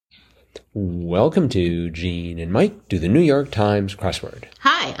Welcome to Gene and Mike do the New York Times crossword.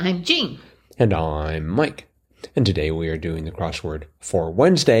 Hi, I'm Jean. And I'm Mike. And today we are doing the crossword for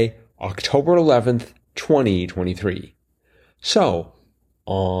Wednesday, October 11th, 2023. So,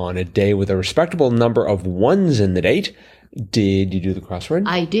 on a day with a respectable number of ones in the date, did you do the crossword?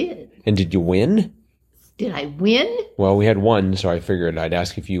 I did. And did you win? Did I win? Well, we had one, so I figured I'd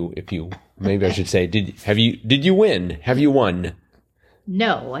ask if you maybe I should say, did you win? Have you won?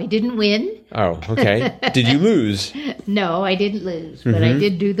 No, I didn't win. Oh, okay. Did you lose? No, I didn't lose, but I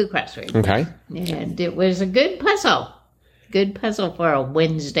did do the crossword. Okay. And it was a good puzzle. Good puzzle for a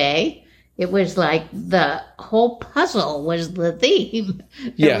Wednesday. It was like the whole puzzle was the theme.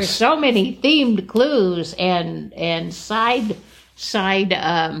 There were so many themed clues and side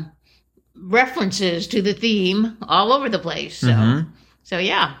references to the theme all over the place. So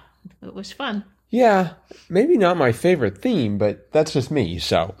yeah, it was fun. Yeah, maybe not my favorite theme, but that's just me,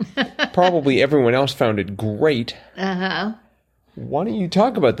 so probably everyone else found it great. Uh-huh. Why don't you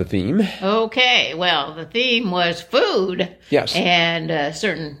talk about the theme? Okay, well, the theme was food. Yes. And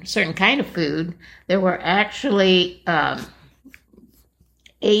certain kind of food. There were actually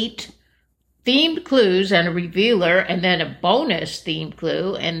 8 themed clues and a revealer, and then a bonus themed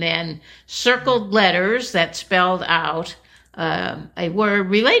clue, and then circled letters that spelled out were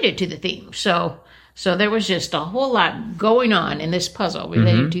related to the theme. So there was just a whole lot going on in this puzzle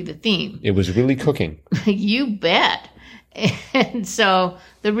related to the theme. It was really cooking. You bet. And so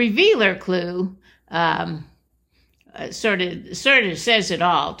the revealer clue sort of says it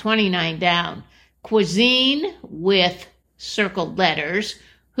all. 29 down. Cuisine with circled letters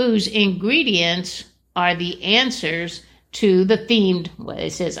whose ingredients are the answers to the themed, well,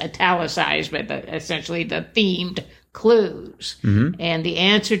 it says italicized, but essentially the themed clues. And the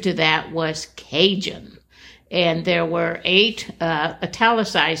answer to that was Cajun. And there were 8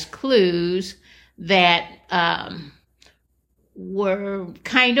 italicized clues that were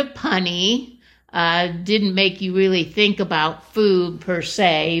kind of punny, didn't make you really think about food per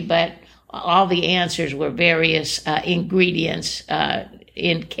se, but all the answers were various ingredients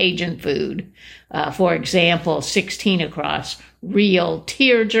in Cajun food. For example, 16 across, real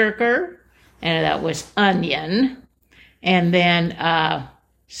tearjerker, and that was onion. And then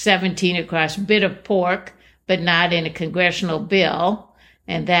 17 across, bit of pork, but not in a congressional bill.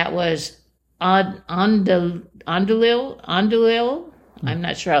 And that was andouille. I'm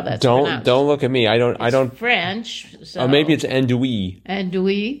not sure how that's pronounced. Don't look at me. I don't. French. So. Oh, maybe it's andouille.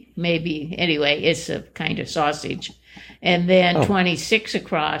 Andouille, maybe. Anyway, it's a kind of sausage. And then 26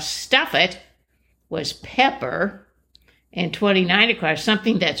 across, stuff it, was pepper. And 29 across,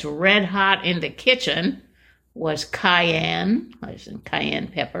 something that's red hot in the kitchen, was cayenne, as in cayenne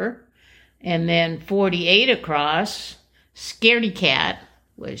pepper. And then 48 across, scaredy cat,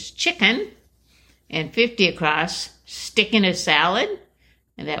 was chicken. And 50 across, stick in a salad,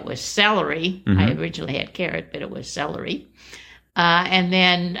 and that was celery. I originally had carrot, but it was celery. And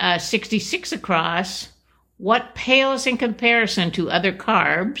then 66 across, what pales in comparison to other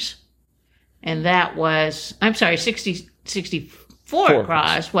carbs? And that was, 64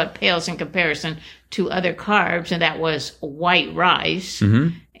 across, what pales in comparison to other carbs, and that was white rice.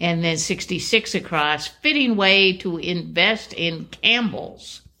 And then 66 across, fitting way to invest in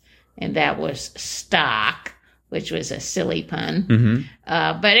Campbell's, and that was stock, which was a silly pun.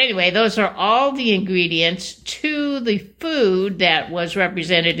 But anyway, those are all the ingredients to the food that was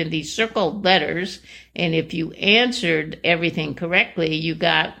represented in these circled letters, and if you answered everything correctly, you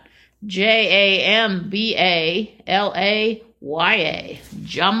got Jambalaya,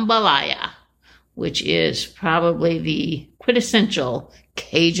 jambalaya, which is probably the quintessential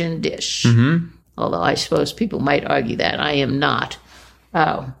Cajun dish. Although I suppose people might argue that I am not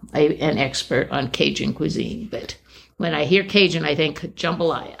an expert on Cajun cuisine. But when I hear Cajun, I think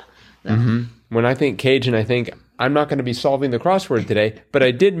jambalaya. When I think Cajun, I think I'm not going to be solving the crossword today, but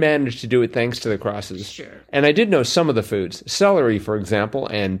I did manage to do it thanks to the crosses. Sure. And I did know some of the foods. Celery, for example,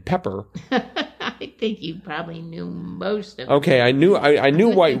 and pepper. I think you probably knew most of them. Okay, I knew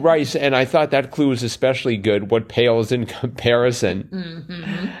white rice, and I thought that clue was especially good. What pales in comparison?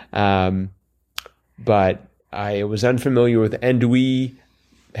 But I was unfamiliar with andouille,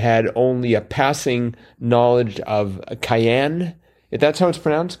 had only a passing knowledge of cayenne. If that's how it's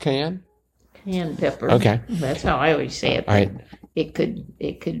pronounced, cayenne? Cayenne pepper. Okay. That's how I always say it. All right. It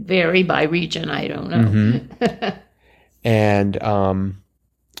could vary by region. I don't know. And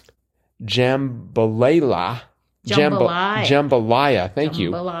jambalaya. Jambalaya. Thank you.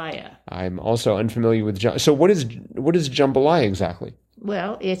 Jambalaya. I'm also unfamiliar with so what is jambalaya exactly?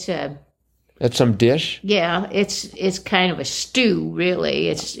 Well, it's a That's some dish? Yeah, it's kind of a stew, really.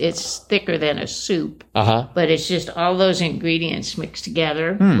 It's thicker than a soup. Uh-huh. But it's just all those ingredients mixed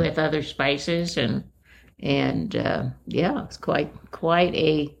together with other spices and yeah, it's quite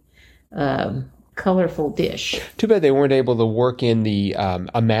a colorful dish. Too bad they weren't able to work in the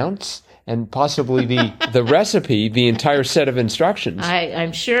amounts and possibly the recipe, the entire set of instructions.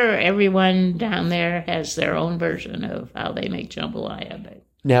 I'm sure everyone down there has their own version of how they make jambalaya. But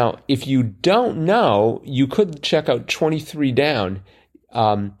now, if you don't know, you could check out 23 Down,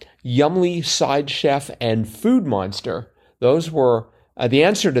 Yumly, Side Chef, and Food Monster. Those were, the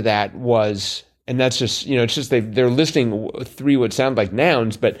answer to that was, and that's just, it's just they're listing 3 what sound like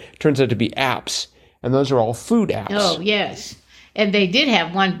nouns, but it turns out to be apps. And those are all food apps. Oh, yes. And they did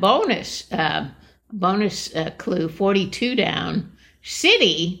have one bonus clue, 42 Down,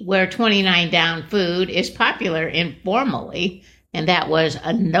 city where 29 Down food is popular informally, and that was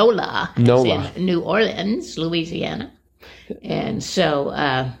NOLA. NOLA. In New Orleans, Louisiana. And so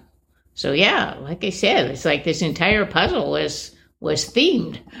yeah, like I said, it's like this entire puzzle was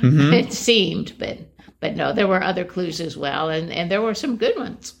themed. Mm-hmm. It seemed, but no, there were other clues as well, and there were some good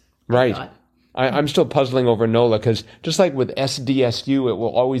ones. Right. I'm still puzzling over NOLA because just like with SDSU, it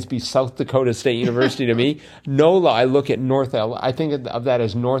will always be South Dakota State University to me. NOLA, I look at North LA. I think of that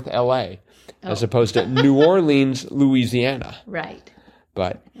as North LA as opposed to New Orleans, Louisiana. Right.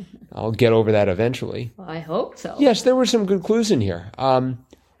 But I'll get over that eventually. Well, I hope so. Yes, there were some good clues in here. One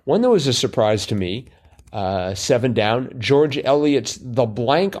that was a surprise to me, 7 Down, George Eliot's The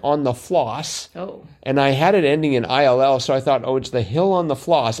Blank on the Floss. Oh. And I had it ending in ILL, so I thought, it's the hill on the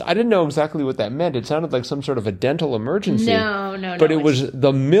floss. I didn't know exactly what that meant. It sounded like some sort of a dental emergency. No. But it was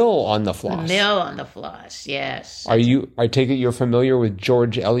the mill on the floss. The mill on the floss, yes. I take it you're familiar with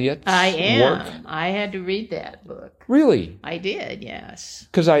George Eliot's I am. work? I had to read that book. Really? I did, yes.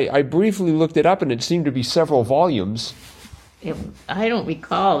 Because I briefly looked it up, and it seemed to be several volumes. I don't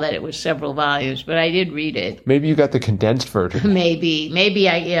recall that it was several volumes, but I did read it. Maybe you got the condensed version. Maybe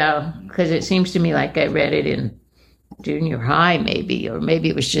because it seems to me like I read it in junior high, maybe, or maybe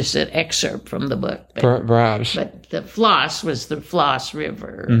it was just an excerpt from the book. But, perhaps. But the floss was the Floss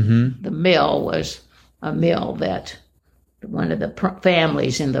River. Mm-hmm. The mill was a mill that one of the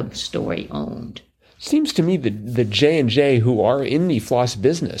families in the story owned. Seems to me that the J&J who are in the floss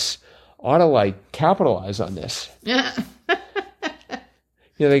business ought to capitalize on this.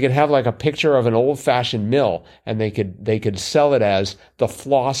 They could have a picture of an old-fashioned mill, and they could sell it as the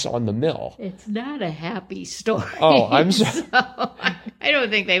floss on the mill. It's not a happy story. Oh, I'm sorry. So I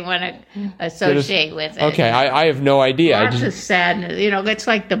don't think they want to associate with it. Okay, I have no idea. Lots of sadness. It's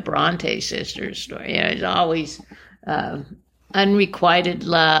like the Bronte sisters story. It's always unrequited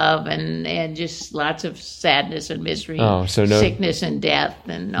love and just lots of sadness and misery. Oh, so sickness and death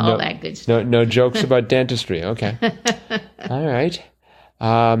and all that good stuff. No jokes about dentistry. Okay. All right.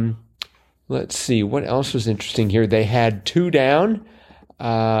 Let's see. What else was interesting here? They had 2 Down.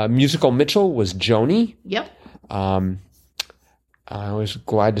 Musical Mitchell was Joni. Yep. I was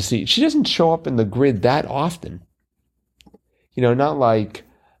glad to see. She doesn't show up in the grid that often. Not like,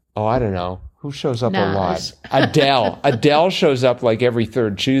 I don't know. Who shows up a lot? Adele. Adele shows up every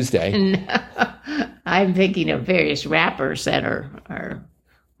 3rd Tuesday. No. I'm thinking of various rappers that are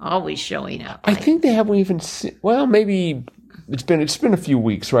always showing up. I think they haven't even seen, maybe it's been a few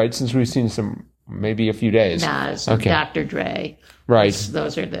weeks, right, since we've seen some, maybe a few days. Okay. Dr. Dre. Right.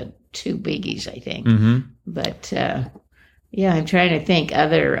 Those are the 2 biggies, I think. Mm-hmm. But, I'm trying to think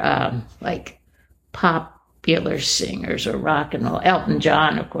other, popular singers or rock and roll. Elton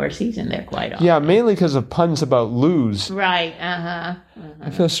John, of course, he's in there quite often. Yeah, mainly because of puns about lose. Right, I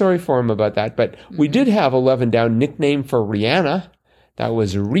feel sorry for him about that. But we did have 11 Down, nickname for Rihanna. That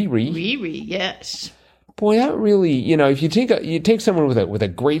was Riri. Riri, yes. Boy, that really, if you take someone with a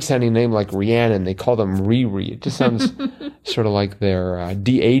great sounding name like Rihanna and they call them Riri, it just sounds sort of like they're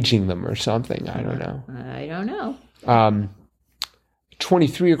de-aging them or something. I don't know. I don't know.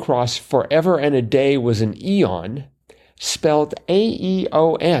 23 across, forever and a day was an eon, spelled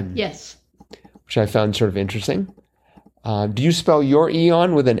A-E-O-N. Yes. Which I found sort of interesting. Do you spell your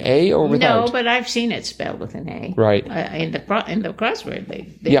eon with an A or without? No, but I've seen it spelled with an A. Right. In the crossword,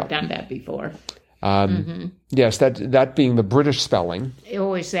 they've done that before. Yes, that being the British spelling.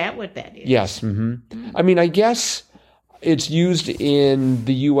 Oh, is that what that is? Yes. Mm-hmm. I mean, I guess it's used in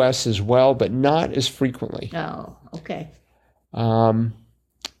the U.S. as well, but not as frequently. Oh, okay.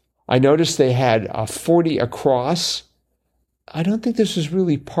 I noticed they had 40 across. I don't think this was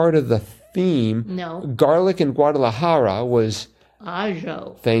really part of the theme. No. Garlic in Guadalajara was...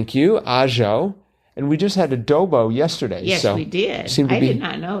 Ajo. Thank you, Ajo. And we just had adobo yesterday. Yes, so we did. I did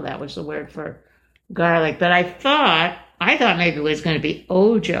not know that was the word for garlic, but I thought maybe it was going to be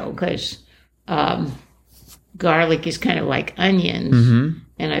ojo because garlic is kind of like onions. Mm-hmm.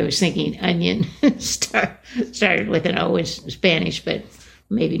 And I was thinking onion started with an O in Spanish, but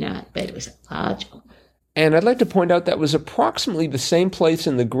maybe not. But it was ojo. And I'd like to point out that was approximately the same place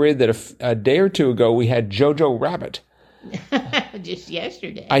in the grid that a day or two ago we had Jojo Rabbit. Just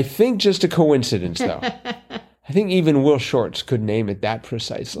yesterday. I think just a coincidence, though. I think even Will Shortz could name it that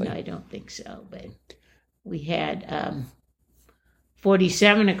precisely. No, I don't think so. But we had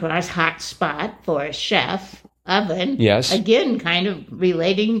 47 across, hot spot for a chef oven. Yes. Again, kind of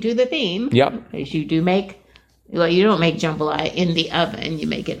relating to the theme. Yep. Because you do make, well, you don't make jambalaya in the oven. You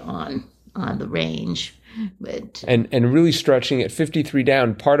make it on the range. But and really stretching it 53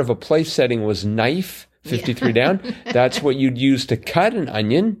 down. Part of a place setting was knife, 53 down. That's what you'd use to cut an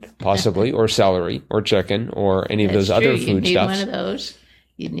onion, possibly, or celery, or chicken, or any of those other food stuffs.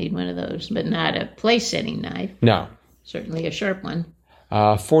 You'd need one of those, but not a place setting knife. No. Certainly a sharp one.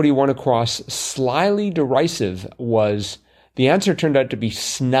 41 across, slyly derisive was, the answer turned out to be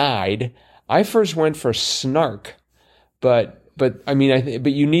snide. I first went for snark, but I mean,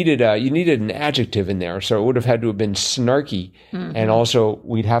 but you needed an adjective in there, so it would have had to have been snarky, and also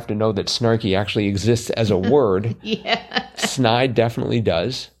we'd have to know that snarky actually exists as a word. Yeah, snide definitely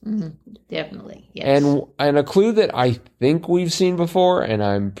does. Definitely, yes. And a clue that I think we've seen before, and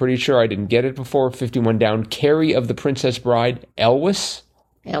I'm pretty sure I didn't get it before. 51 down, Carrie of the Princess Bride, Elwes.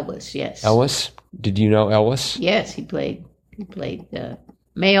 Elwes, yes. Elwes, did you know Elwes? Yes, he played the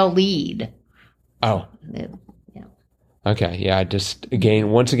male lead. Oh. Okay, yeah, I just,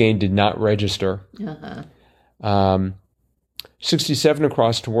 once again, did not register. 67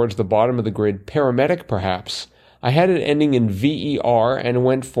 across towards the bottom of the grid, paramedic, perhaps. I had it ending in VER and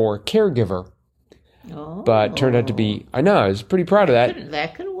went for caregiver. Oh. But turned out to be, I know, I was pretty proud of that.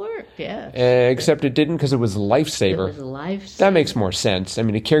 That could have worked, yeah. Except it didn't because it was lifesaver. It was a lifesaver. That makes more sense. I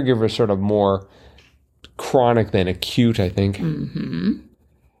mean, a caregiver is sort of more chronic than acute, I think. Mm-hmm.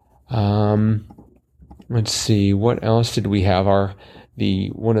 Let's see, what else did we have?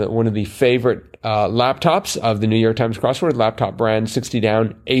 One of the favorite laptops of the New York Times crossword, laptop brand 60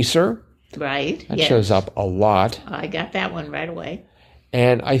 down, Acer. Right. That shows up a lot. I got that one right away.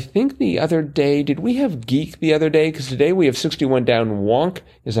 And I think the other day, did we have geek the other day? Because today we have 61 down, wonk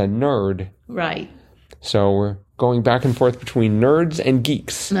is a nerd. Right. So we're going back and forth between nerds and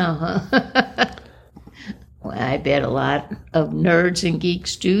geeks. Uh-huh. Well, I bet a lot of nerds and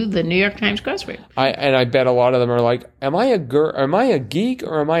geeks do the New York Times crossword. I bet a lot of them are like, am I a geek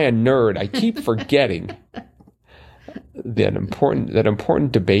or am I a nerd? I keep forgetting that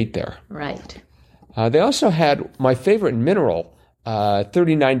important debate there. Right. They also had my favorite mineral,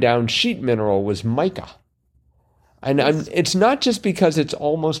 39 down sheet mineral was mica. And it's not just because it's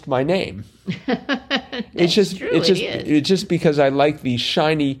almost my name. It's just because I like the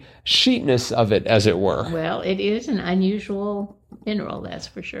shiny sheetness of it, as it were. Well, it is an unusual mineral, that's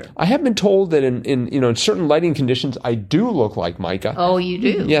for sure. I have been told that in certain lighting conditions, I do look like mica. Oh, you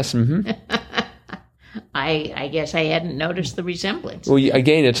do? Yes. Mm-hmm. I guess I hadn't noticed the resemblance. Well,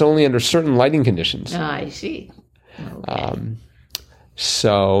 again, it's only under certain lighting conditions. Oh, I see. Okay.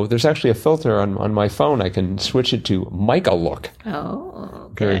 So there's actually a filter on my phone. I can switch it to mica look. Oh,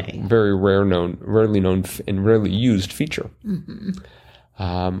 okay. Very rarely known and rarely used feature. Mm-hmm.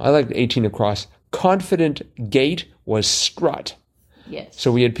 I liked 18 across. Confident gait was strut. Yes.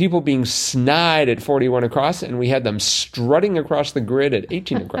 So we had people being snide at 41 across, and we had them strutting across the grid at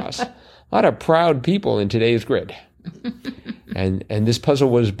 18 across. A lot of proud people in today's grid. and this puzzle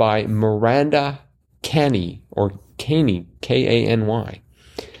was by Miranda Caney, or Caney, Kany.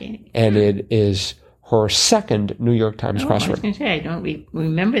 And it is her second New York Times crossword. I was going to say, I don't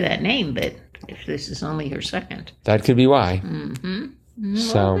remember that name, but if this is only her second. That could be why. Mm-hmm.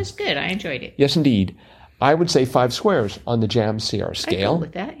 So, well, it was good. I enjoyed it. Yes, indeed. I would say 5 squares on the Jam CR scale. I go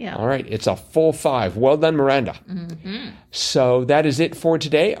with that, yeah. All right, it's a full 5. Well done, Miranda. Mm-hmm. So that is it for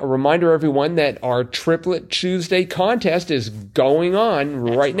today. A reminder, everyone, that our Triplet Tuesday contest is going on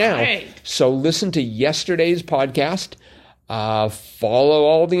right now. Right. So listen to yesterday's podcast. Follow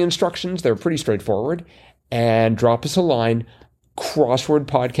all the instructions. They're pretty straightforward. And drop us a line,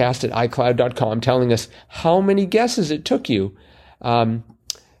 crosswordpodcast@icloud.com, telling us how many guesses it took you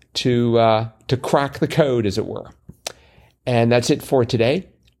to crack the code, as it were. And that's it for today.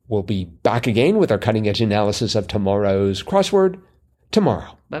 We'll be back again with our cutting-edge analysis of tomorrow's crossword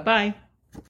tomorrow. Bye-bye.